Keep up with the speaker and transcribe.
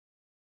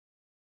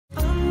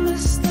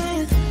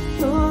understand.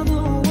 You're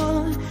the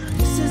one.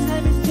 This is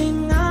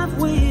everything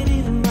I've waited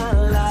in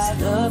my life.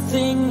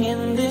 Nothing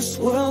in this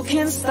world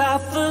can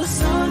stop the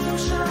sun from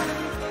shining.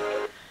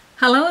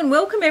 Hello and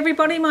welcome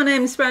everybody. My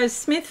name is Rose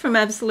Smith from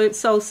Absolute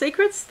Soul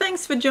Secrets.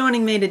 Thanks for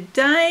joining me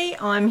today.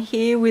 I'm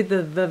here with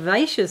the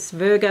vivacious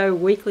Virgo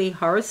Weekly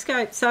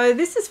Horoscope. So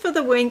this is for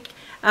the week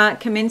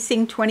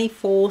commencing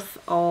 24th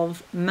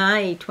of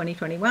May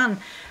 2021.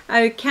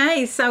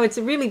 Okay, so it's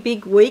a really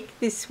big week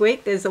this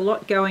week. There's a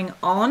lot going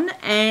on,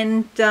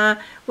 and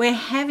we're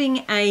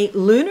having a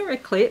lunar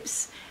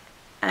eclipse,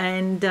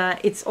 and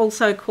it's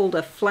also called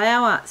a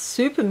flower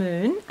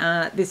supermoon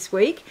this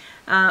week,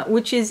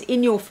 which is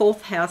in your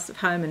 4th house of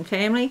home and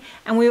family.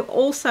 And we're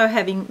also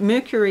having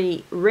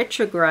Mercury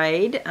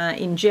retrograde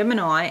in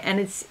Gemini, and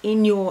it's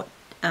in your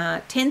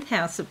 10th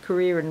house of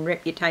career and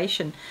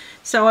reputation.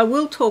 So I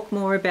will talk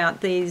more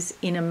about these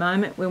in a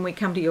moment when we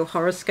come to your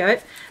horoscope.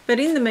 But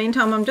in the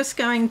meantime, I'm just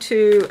going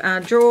to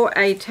draw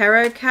a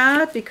tarot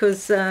card,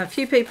 because a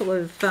few people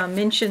have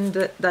mentioned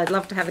that they'd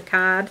love to have a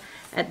card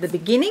at the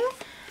beginning.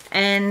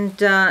 And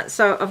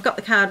so I've got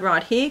the card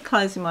right here,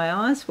 closing my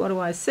eyes. What do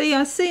I see?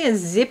 I see a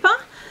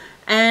zipper,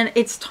 and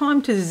it's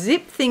time to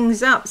zip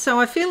things up. So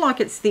I feel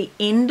like it's the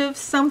end of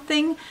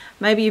something.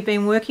 Maybe you've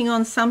been working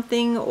on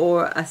something,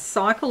 or a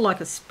cycle,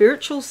 like a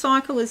spiritual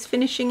cycle is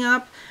finishing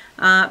up.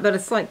 But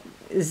it's like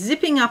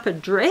zipping up a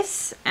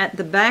dress at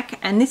the back,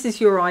 and this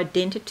is your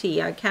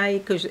identity, okay?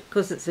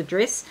 Because it's a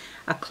dress,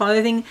 a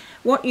clothing,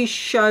 what you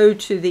show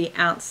to the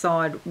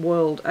outside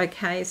world,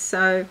 okay?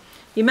 So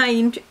you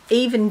may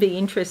even be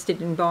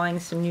interested in buying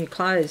some new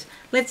clothes.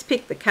 Let's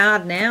pick the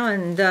card now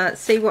and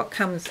see what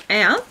comes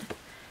out.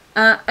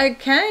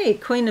 Okay,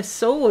 Queen of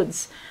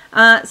Swords.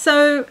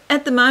 So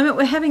at the moment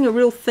we're having a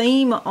real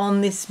theme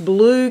on this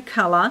blue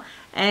colour,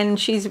 and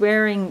she's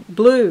wearing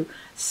blue.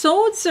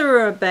 Swords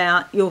are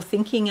about your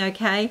thinking,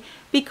 okay?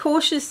 Be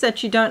cautious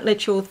that you don't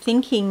let your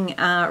thinking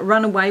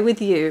run away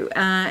with you.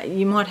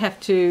 You might have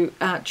to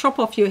chop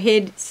off your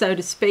head, so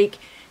to speak,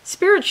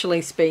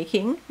 spiritually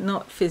speaking,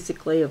 not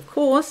physically, of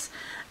course.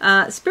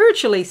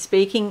 Spiritually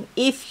speaking,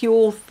 if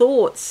your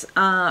thoughts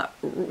are,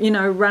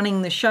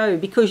 running the show,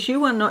 because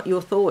you are not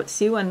your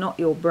thoughts, you are not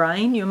your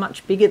brain, you're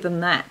much bigger than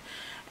that.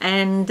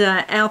 And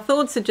our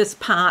thoughts are just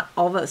part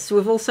of us.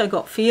 We've also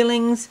got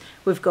feelings,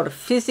 we've got a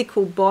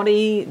physical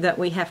body that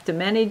we have to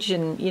manage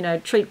and,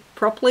 treat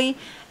properly.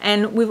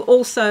 And we've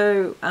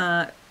also,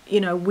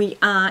 we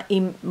are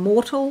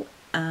immortal,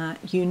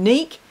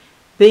 unique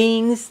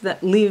beings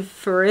that live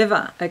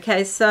forever.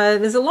 Okay, so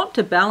there's a lot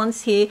to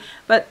balance here,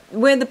 but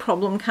where the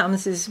problem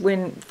comes is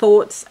when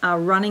thoughts are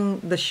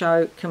running the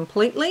show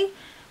completely,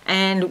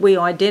 and we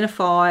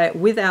identify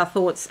with our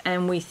thoughts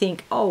and we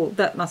think, oh,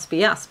 that must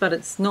be us, but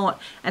it's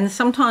not. And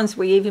sometimes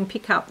we even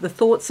pick up the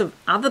thoughts of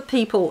other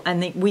people,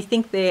 and we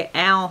think they're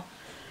our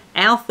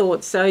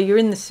thoughts. So you're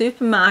in the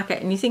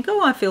supermarket and you think,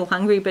 oh, I feel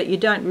hungry, but you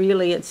don't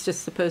really, it's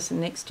just the person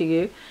next to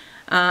you.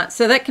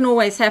 So that can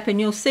always happen.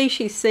 You'll see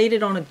she's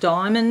seated on a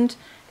diamond,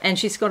 and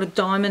she's got a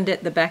diamond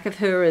at the back of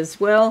her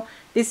as well.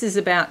 This is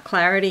about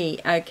clarity,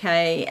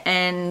 okay?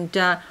 And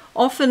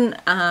often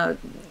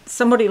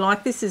somebody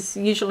like this is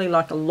usually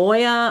like a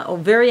lawyer, or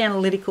very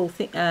analytical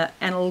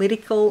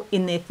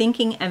in their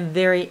thinking, and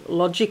very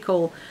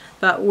logical.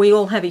 But we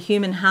all have a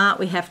human heart.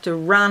 We have to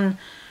run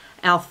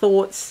our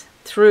thoughts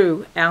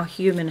through our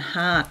human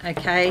heart,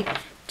 okay?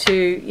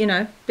 To,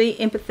 be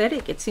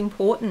empathetic. It's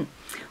important.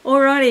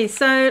 Alrighty,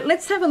 so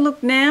let's have a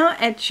look now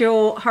at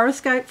your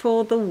horoscope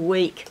for the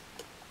week.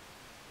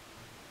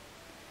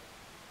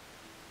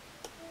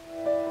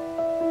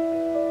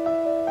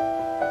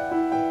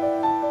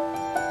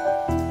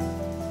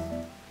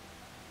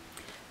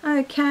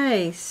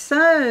 Okay,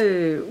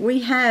 so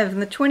we have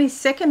the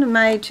 22nd of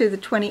May to the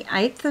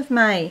 28th of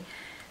May,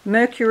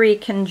 Mercury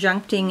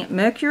conjuncting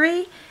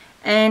Mercury,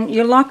 and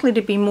you're likely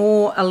to be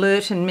more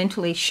alert and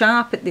mentally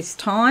sharp at this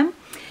time.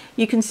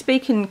 You can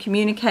speak and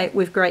communicate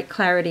with great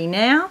clarity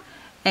now,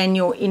 and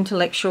your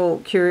intellectual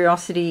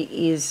curiosity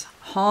is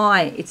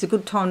high. It's a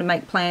good time to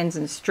make plans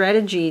and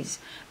strategies.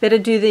 Better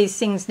do these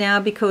things now,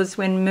 because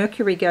when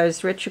Mercury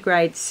goes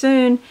retrograde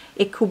soon,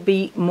 it could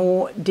be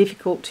more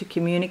difficult to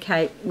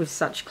communicate with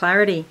such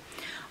clarity.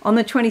 On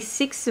the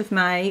 26th of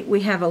May,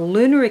 we have a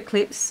lunar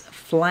eclipse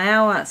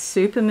flower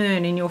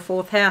supermoon in your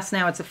 4th house.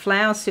 Now, it's a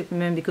flower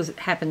supermoon because it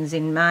happens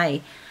in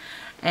May,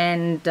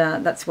 and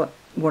that's what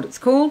it's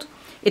called.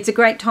 It's a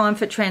great time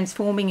for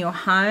transforming your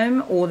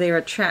home, or there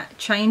are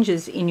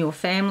changes in your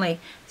family.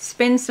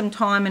 Spend some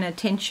time and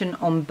attention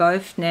on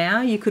both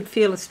now. You could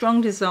feel a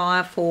strong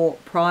desire for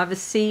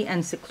privacy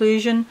and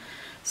seclusion,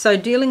 so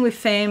dealing with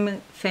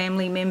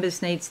family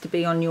members needs to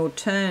be on your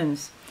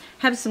terms.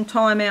 Have some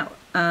time out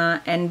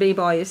and be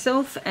by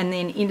yourself, and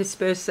then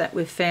intersperse that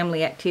with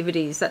family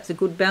activities. That's a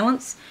good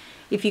balance.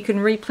 If you can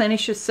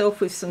replenish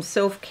yourself with some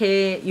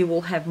self-care, you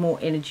will have more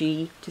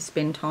energy to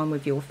spend time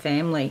with your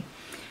family.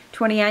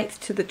 28th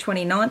to the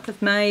 29th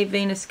of May,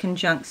 Venus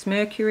conjuncts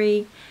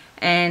Mercury,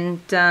 And,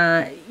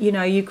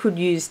 you could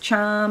use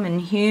charm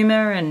and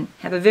humour and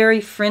have a very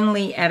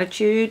friendly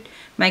attitude,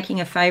 making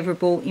a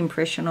favourable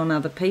impression on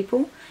other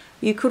people.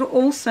 You could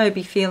also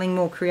be feeling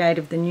more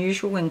creative than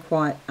usual and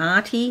quite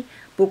arty.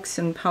 Books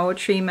and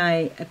poetry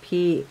may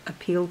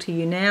appeal to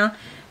you now,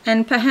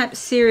 and perhaps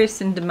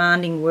serious and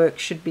demanding work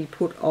should be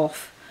put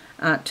off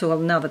till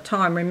another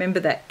time. Remember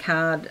that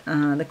card,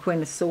 the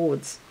Queen of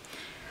Swords.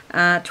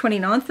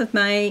 29th of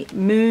May,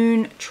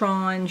 Moon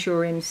trines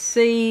your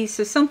MC,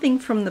 so something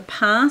from the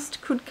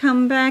past could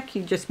come back.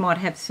 You just might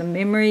have some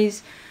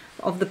memories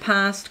of the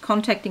past.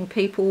 Contacting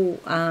people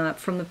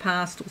from the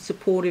past or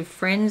supportive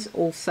friends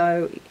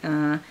also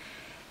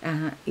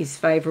is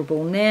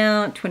favourable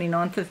now.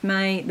 29th of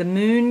May, the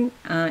Moon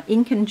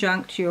in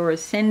conjunct your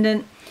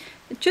Ascendant.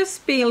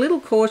 Just be a little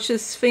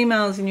cautious.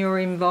 Females in your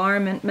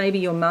environment, maybe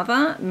your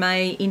mother,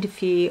 may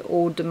interfere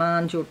or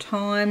demand your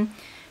time.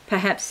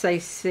 Perhaps they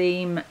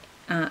seem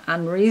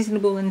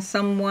unreasonable in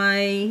some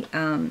way.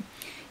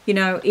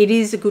 It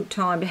is a good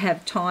time to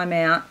have time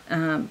out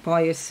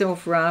by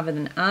yourself rather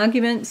than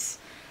arguments,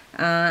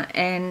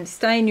 and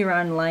stay in your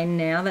own lane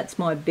now. That's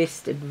my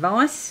best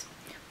advice.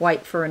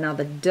 Wait for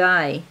another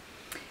day.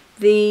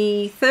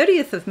 The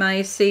 30th of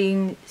May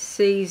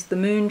sees the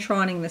Moon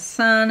trining the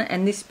Sun,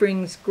 and this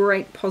brings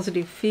great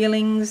positive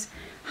feelings,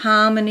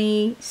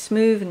 harmony,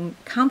 smooth and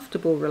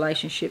comfortable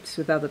relationships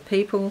with other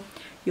people.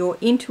 Your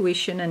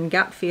intuition and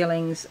gut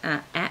feelings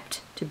are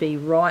apt to be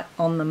right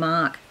on the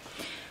mark.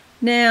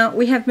 Now,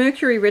 we have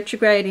Mercury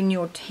retrograde in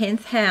your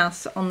 10th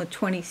house on the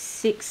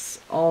 26th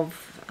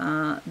of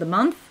the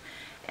month.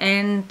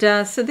 And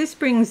so this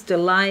brings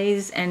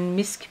delays and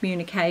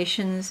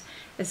miscommunications,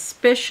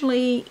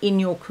 especially in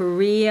your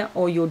career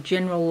or your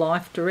general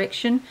life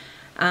direction.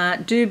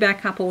 Do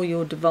back up all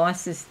your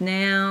devices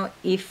now.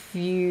 If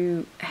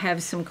you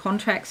have some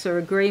contracts or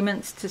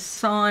agreements to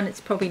sign, it's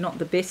probably not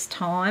the best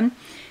time.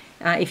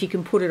 If you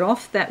can put it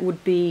off, that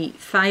would be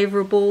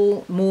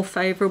favourable, more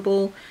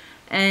favourable.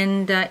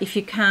 And if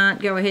you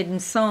can't, go ahead and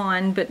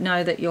sign, but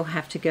know that you'll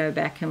have to go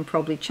back and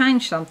probably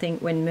change something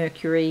when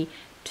Mercury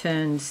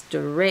turns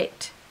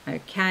direct.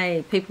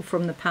 Okay, people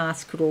from the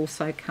past could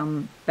also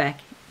come back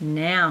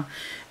now.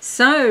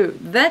 So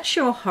that's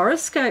your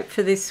horoscope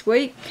for this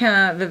week,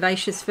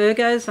 Vivacious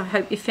Virgos. I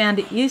hope you found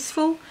it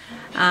useful.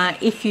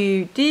 If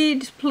you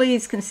did,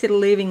 please consider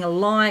leaving a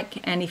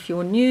like, and if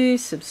you're new,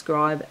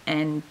 subscribe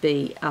and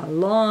be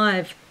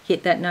alive.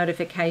 Hit that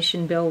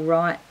notification bell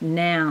right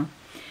now.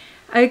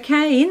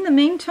 Okay, in the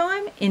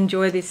meantime,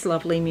 enjoy this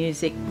lovely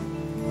music.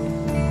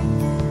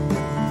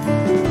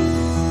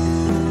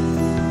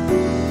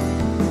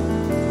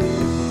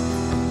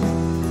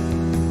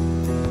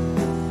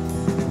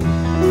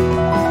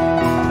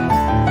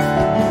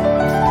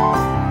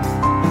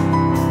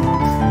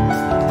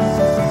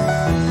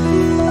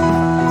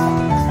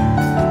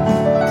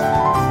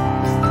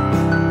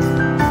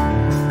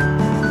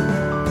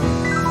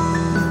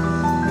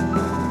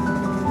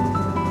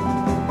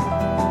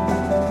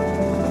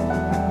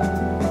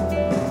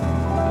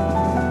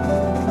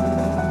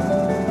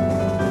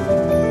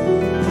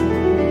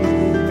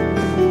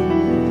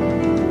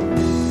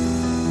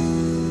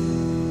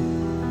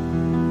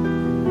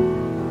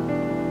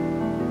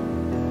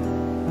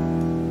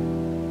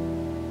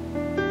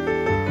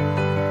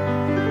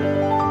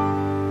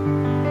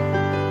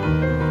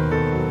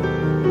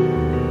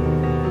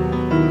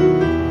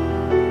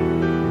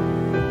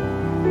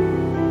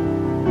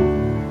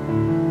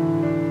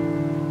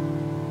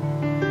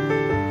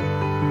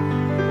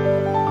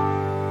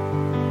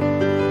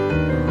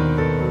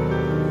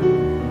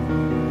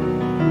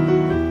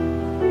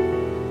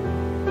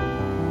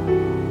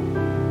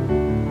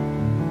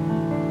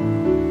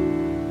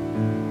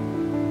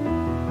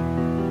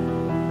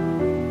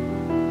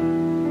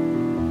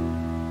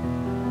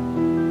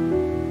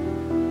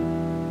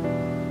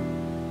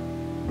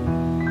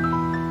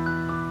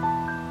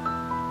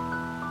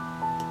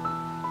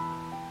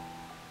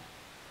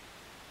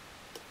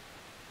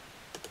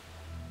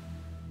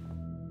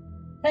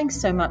 Thanks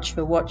so much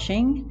for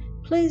watching.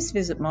 Please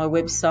visit my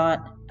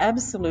website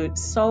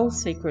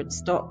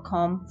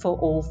absolutesoulsecrets.com for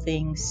all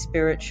things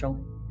spiritual.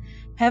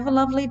 Have a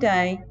lovely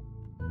day.